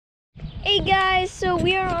Hey guys, so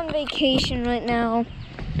we are on vacation right now.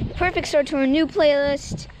 Perfect start to our new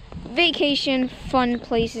playlist, vacation fun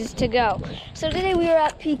places to go. So today we are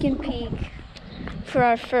at Peak and Peak for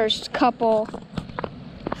our first couple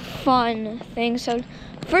fun things. So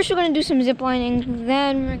first we're gonna do some zip lining,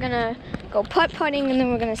 then we're gonna go putt-putting, and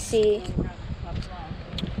then we're gonna see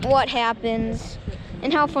what happens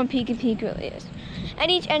and how fun Peak and Peak really is.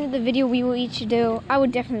 At each end of the video we will each do, I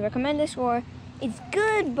would definitely recommend this, or it's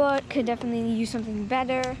good but could definitely use something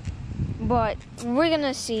better. But we're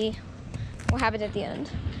gonna see what happens at the end.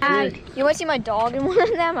 You want to see my dog in one of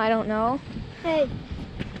them? I don't know. Hey.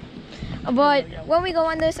 But when we go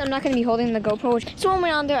on this, I'm not gonna be holding the GoPro. So when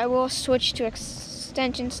we're on there, I will switch to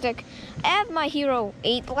extension stick. I have my Hero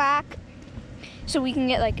 8 Black, so we can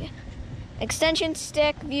get like extension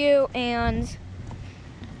stick view and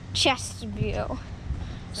chest view.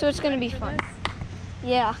 So it's gonna be fun.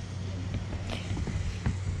 Yeah.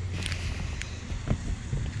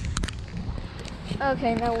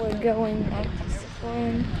 Okay, now we're going up the zip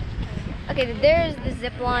line. Okay, there's the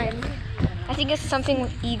zip line. I think it's something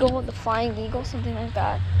with Eagle, the flying eagle, something like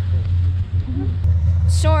that.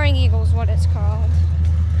 Soaring Eagle is what it's called.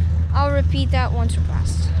 I'll repeat that once or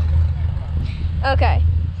twice. Okay.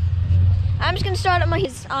 I'm just gonna start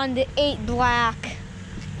on the 8 black.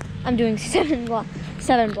 I'm doing 7 black.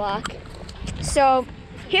 So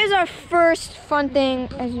here's our first fun thing,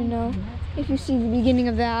 as you know, if you see the beginning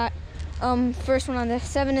of that. First one on the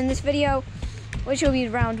 7 in this video, which will be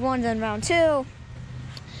round 1, then round 2.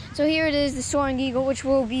 So here it is, the Soaring Eagle, which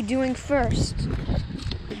we'll be doing first.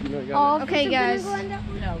 Okay, guys.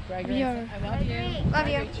 No, Gregory. I love you. Love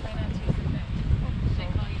you.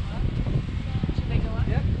 Should they go up?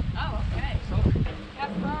 Yep. Oh, okay.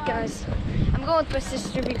 Guys, I'm going with my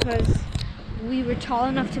sister because we were tall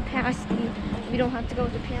enough to pass we don't have to go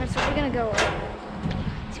with the parents, so we're gonna go up.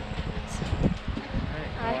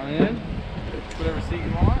 Come on in. Whatever seat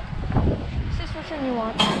you want. Sis, which one you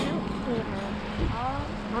want?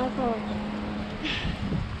 I'll go.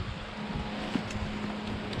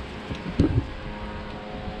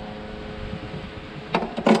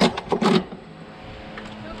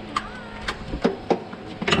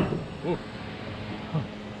 Ooh.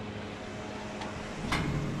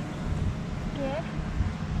 Good.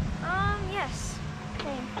 Yes.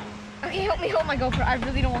 Okay. Okay, help me hold my GoPro. I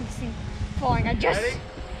really don't want this thing falling. I just. Ready?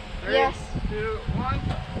 3, Yes. 2, 1.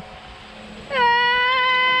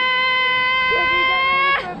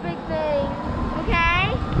 For a big thing. Okay?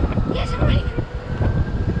 Yes, I'm ready.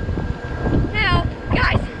 Now,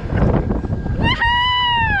 guys.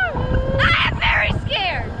 Woohoo! I am very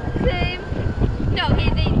scared. Same. No,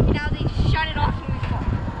 now they shut it off when we fall.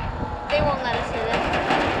 They won't let us do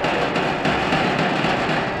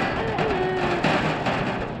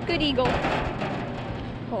this. Good Eagle.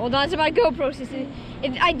 Hold on to my GoPro, sissy.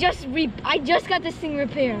 I just got this thing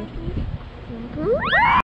repaired.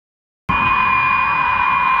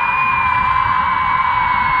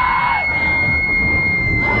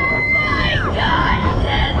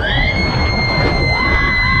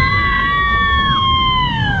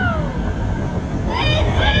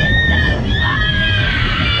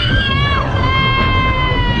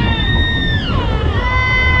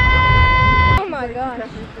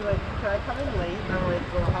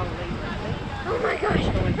 Oh my gosh.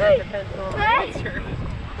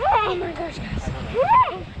 Oh my gosh, guys. You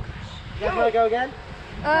guys want to go again?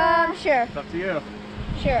 Sure. It's up to you.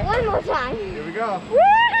 Sure. One more time. Here we go.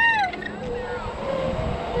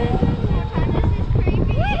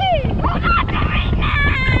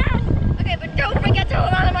 Okay, but don't forget to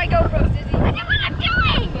hold on to my GoPro, Sissy. I know what I'm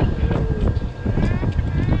doing!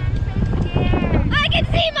 I can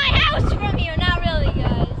see my house from here. Not really,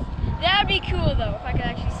 guys. That'd be cool, though, if I could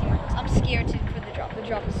actually see my house. I'm scared for the drop. The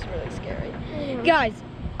drop is really scary. Guys,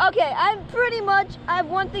 okay, I have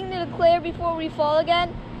one thing to declare before we fall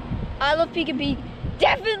again. I love Peak and Peak.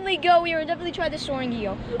 Definitely go here and definitely try the Soaring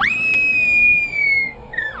Eagle.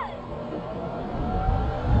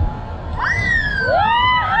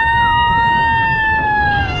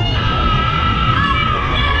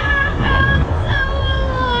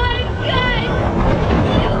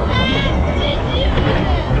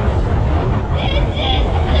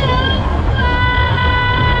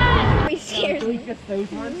 Just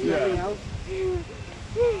those ones? Yeah. Nothing else?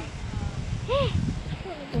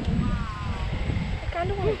 I kind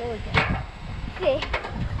of want to go again.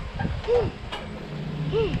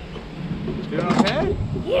 Doing okay?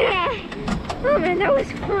 Yeah. Oh man, that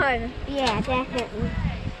was fun. Yeah, definitely.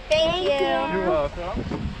 Thank you. You're welcome.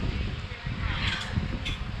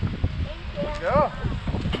 Let's go.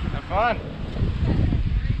 Have fun.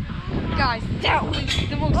 Guys, that was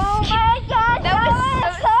the most. Oh my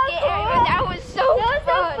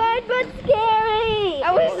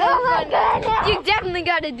You definitely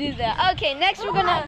got to do that. Okay, next we're gonna